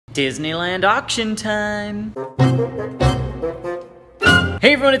Disneyland auction time!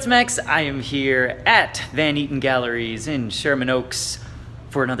 Hey everyone, it's Max. I am here at Van Eaton Galleries in Sherman Oaks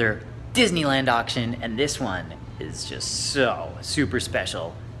for another Disneyland auction, and this one is just so super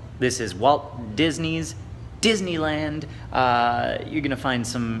special. This is Walt Disney's Disneyland. You're gonna find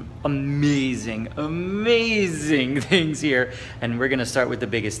some amazing things here, and we're gonna start with the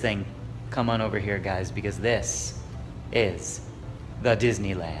biggest thing. Come on over here, guys, because this is the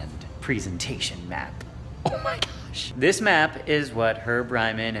Disneyland presentation map. Oh my gosh. This map is what Herb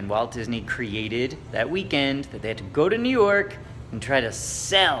Ryman and Walt Disney created that weekend that they had to go to New York and try to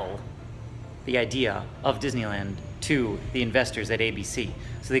sell the idea of Disneyland to the investors at ABC.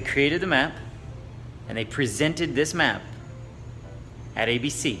 So they created the map and they presented this map at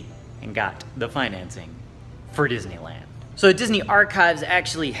ABC and got the financing for Disneyland. So the Disney Archives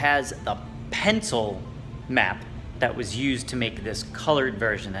actually has the pencil map that was used to make this colored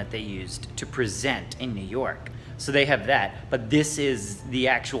version that they used to present in New York. So they have that, but this is the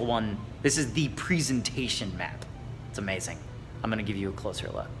actual one. This is the presentation map. It's amazing. I'm gonna give you a closer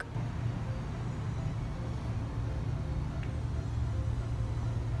look.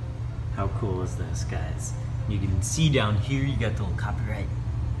 How cool is this, guys? You can see down here, you got the little copyright.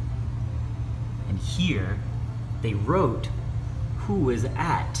 And here, they wrote who was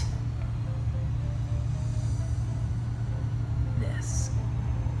at this.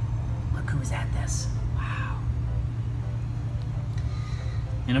 Look who was at this. Wow.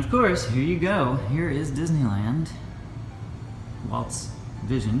 And of course, here you go. Here is Disneyland. Walt's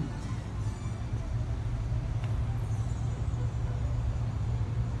vision.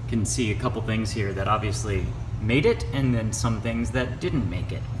 You can see a couple things here that obviously made it, and then some things that didn't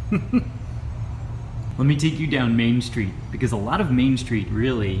make it. Let me take you down Main Street, because a lot of Main Street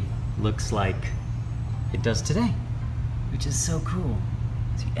really looks like it does today, which is so cool.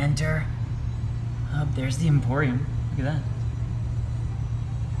 So you enter, there's the Emporium, look at that.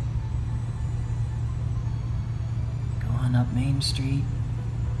 Go on up Main Street.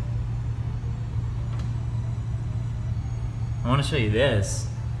 I want to show you this.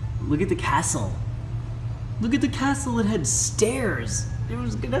 Look at the castle. Look at the castle, it had stairs. It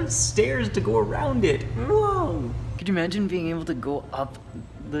was gonna have stairs to go around it. Whoa! Could you imagine being able to go up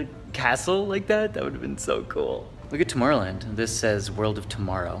the castle like that? That would have been so cool. Look at Tomorrowland. This says World of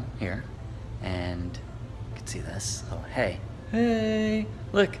Tomorrow here. And you can see this. Oh, hey. Hey!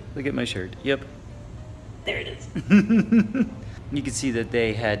 Look at my shirt. Yep. There it is. You can see that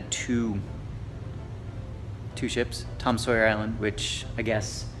they had two ships. Tom Sawyer Island, which I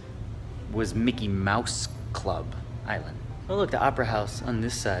guess was Mickey Mouse Club Island. Oh look, the Opera House on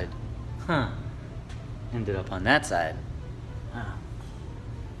this side. Huh. Ended up on that side. Huh.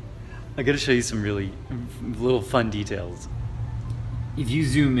 I gotta show you some really little fun details. If you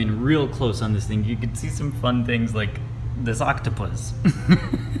zoom in real close on this thing, you can see some fun things like this octopus.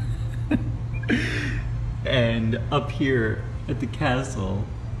 And up here at the castle,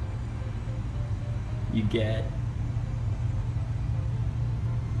 you get...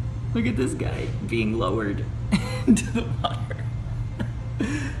 Look at this guy being lowered into the water.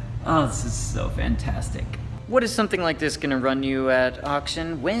 Oh, this is so fantastic. What is something like this gonna run you at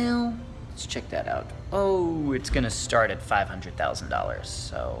auction? Well, let's check that out. Oh, it's gonna start at $500,000,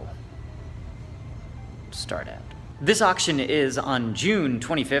 so start at. This auction is on June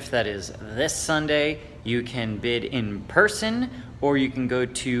 25th, that is this Sunday. You can bid in person, or you can go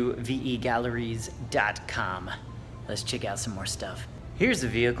to vegalleries.com. Let's check out some more stuff. Here's a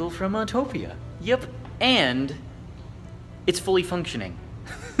vehicle from Autopia. Yep, and it's fully functioning.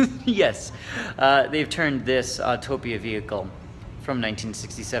 Yes, they've turned this Autopia vehicle from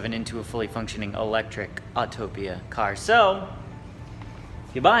 1967 into a fully functioning electric Autopia car. So,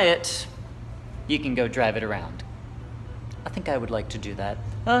 if you buy it, you can go drive it around. I think I would like to do that.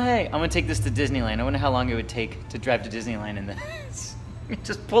 Oh hey, I'm gonna take this to Disneyland. I wonder how long it would take to drive to Disneyland in this.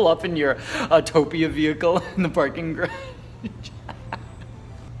 Just pull up in your Autopia vehicle in the parking garage.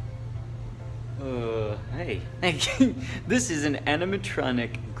 Hey. This is an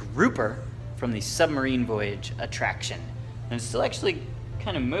animatronic grouper from the Submarine Voyage attraction. And it still actually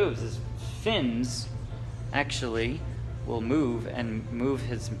kind of moves. His fins actually will move and move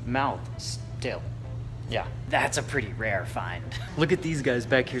his mouth still. Yeah, that's a pretty rare find. Look at these guys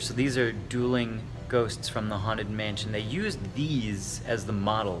back here. So these are dueling ghosts from the Haunted Mansion. They used these as the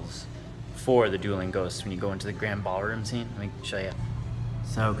models for the dueling ghosts when you go into the grand ballroom scene. Let me show you.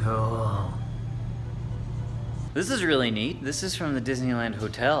 So cool. This is really neat. This is from the Disneyland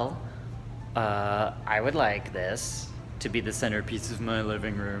Hotel. I would like this to be the centerpiece of my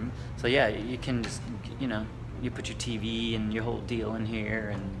living room. So yeah, you can just, you know, you put your TV and your whole deal in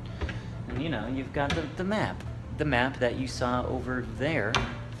here, and you know, you've got the map. The map that you saw over there,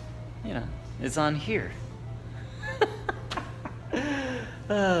 you know, it's on here.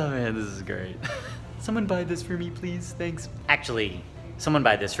 Oh man, this is great. Someone buy this for me, please. Thanks. Actually, someone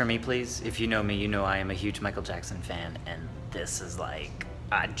buy this for me, please. If you know me, you know I am a huge Michael Jackson fan, and this is like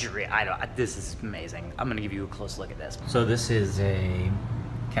a dream. This is amazing. I'm gonna give you a close look at this. So this is a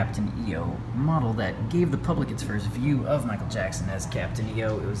Captain EO model that gave the public its first view of Michael Jackson as Captain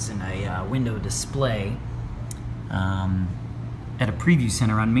EO. It was in a window display at a preview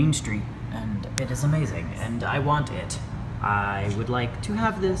center on Main Street, and it is amazing, and I want it. I would like to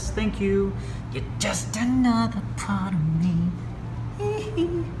have this, thank you. You're just another part of me.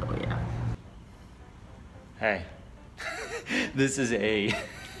 Oh yeah. Hey. This is a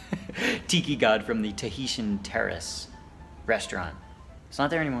tiki god from the Tahitian Terrace restaurant. It's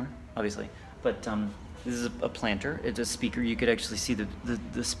not there anymore, obviously, but this is a planter. It's a speaker. You could actually see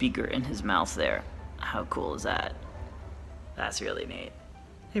the speaker in his mouth there. How cool is that? That's really neat.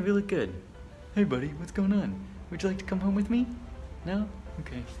 Hey, we look good. Hey buddy, what's going on? Would you like to come home with me? No?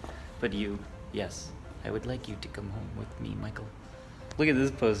 Okay. But you, yes, I would like you to come home with me, Michael. Look at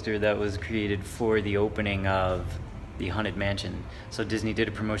this poster that was created for the opening of the Haunted Mansion. So Disney did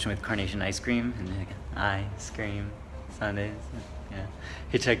a promotion with Carnation Ice Cream, and like, ice cream, Sundays, yeah.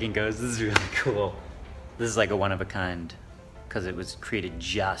 Hitchhiking Ghost, this is really cool. This is like a one of a kind, because it was created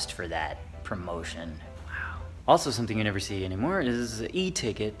just for that promotion. Also, something you never see anymore is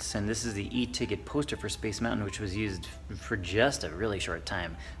e-tickets, and this is the e-ticket poster for Space Mountain, which was used for just a really short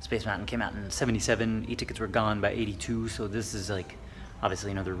time. Space Mountain came out in '77, e-tickets were gone by '82, so this is like,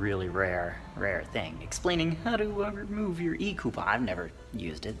 obviously another really rare thing. Explaining how to remove your e-coupon. I've never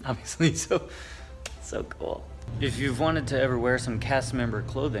used it, obviously, so cool. If you've wanted to ever wear some cast member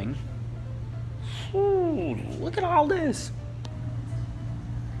clothing, ooh, look at all this.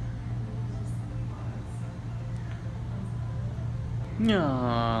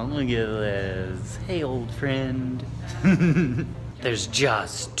 Aw, look at this. Hey, old friend. There's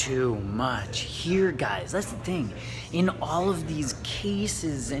just too much here, guys. That's the thing. In all of these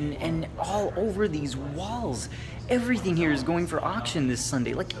cases and all over these walls, everything here is going for auction this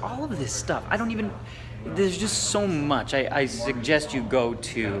Sunday. Like, all of this stuff. There's just so much. I suggest you go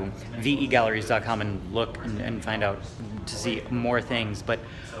to vegalleries.com and look and find out to see more things. But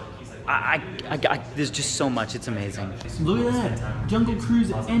there's just so much. It's amazing. Look at that. Jungle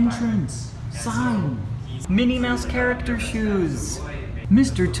Cruise entrance. Sign. Minnie Mouse character shoes.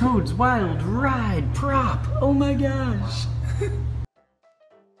 Mr. Toad's Wild Ride prop. Oh my gosh.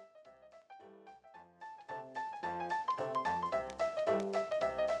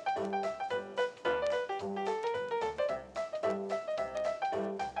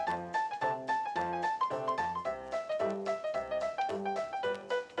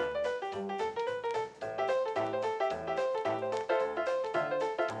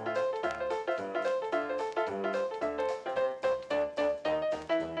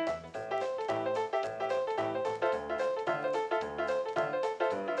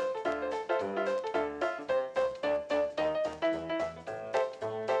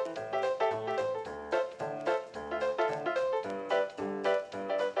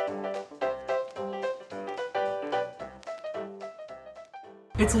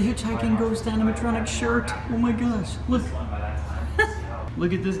 It's a Hitchhiking Ghost animatronic shirt. Oh my gosh, look.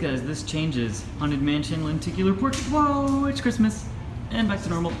 Look at this, guys. This changes. Haunted Mansion, lenticular portrait. Whoa, it's Christmas. And back to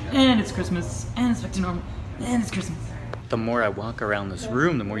normal. And it's Christmas. And it's back to normal. And it's Christmas. The more I walk around this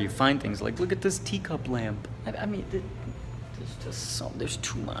room, the more you find things like, look at this teacup lamp. I mean, there's just there's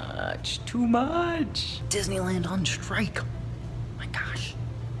too much. Too much. Disneyland on strike. My gosh.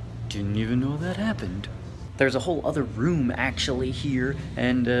 Didn't even know that happened. There's a whole other room actually here,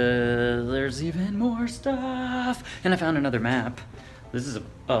 and there's even more stuff. And I found another map. This is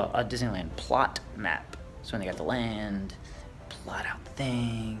a Disneyland plot map. So when they got the land, plot out the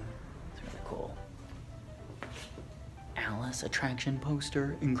thing. It's really cool. Alice attraction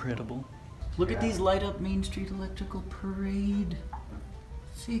poster, incredible. Look at these light up Main Street Electrical Parade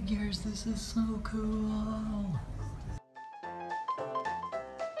figures. This is so cool.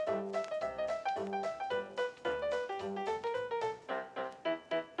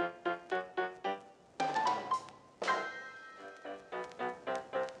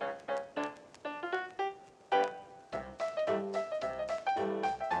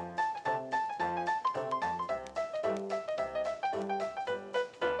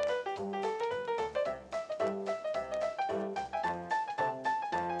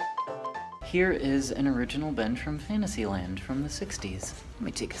 Here is an original bench from Fantasyland from the 60s. Let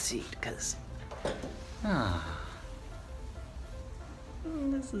me take a seat, because Ah.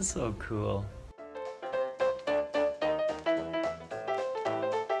 This is so cool.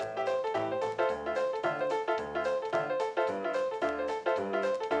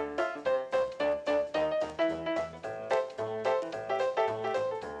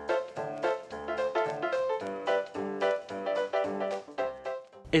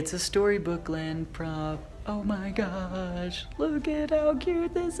 It's a Storybook Land prop. Oh my gosh, look at how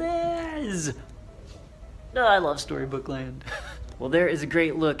cute this is. Oh, I love Storybook Land. Well, there is a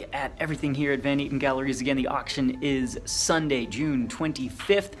great look at everything here at Van Eaton Galleries. Again, the auction is Sunday, June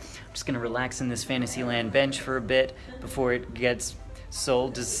 25th. I'm just gonna relax in this Fantasyland bench for a bit before it gets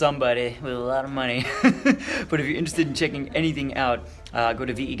sold to somebody with a lot of money. But if you're interested in checking anything out, go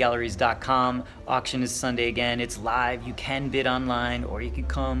to vegalleries.com. Auction is Sunday again. It's live. You can bid online or you can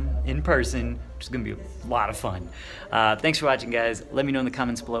come in person, which is going to be a lot of fun. Thanks for watching, guys. Let me know in the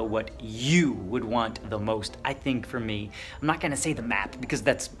comments below what you would want the most. I think for me, I'm not going to say the map because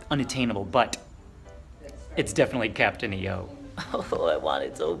that's unattainable, but it's definitely Captain EO. Oh, I want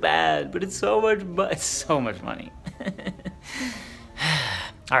it so bad, but it's so much money.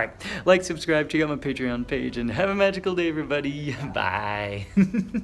 All right, like, subscribe, check out my Patreon page, and have a magical day, everybody. Bye.